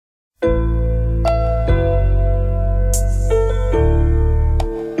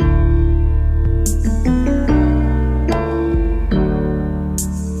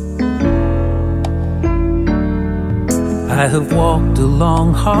have walked a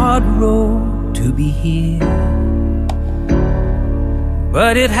long, hard road to be here,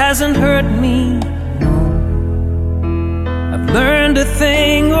 but it hasn't hurt me, no. I've learned a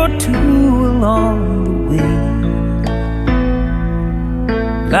thing or two along the way,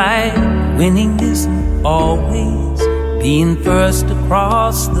 like winning isn't always being first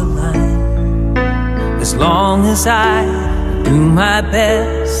across the line. As long as I do my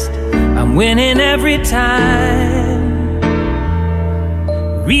best, I'm winning every time.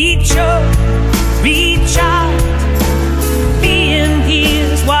 Reach up, reach out, being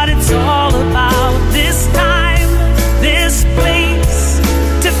here's what it's all about. This time, this place,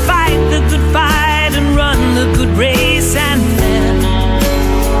 to fight the good fight and run the good race. And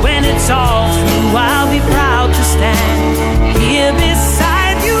then, when it's all through, I'll be proud to stand here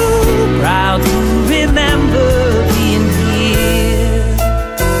beside you, proud to remember being here.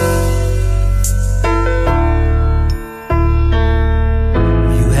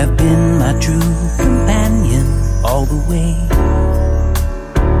 You have been my true companion all the way.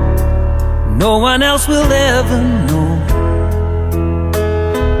 No one else will ever know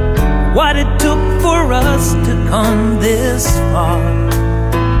what it took for us to come this far.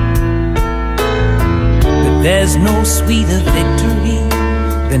 But there's no sweeter victory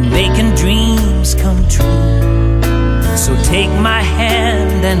than making dreams come true. So take my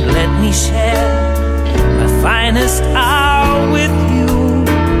hand and let me share my finest hour with you.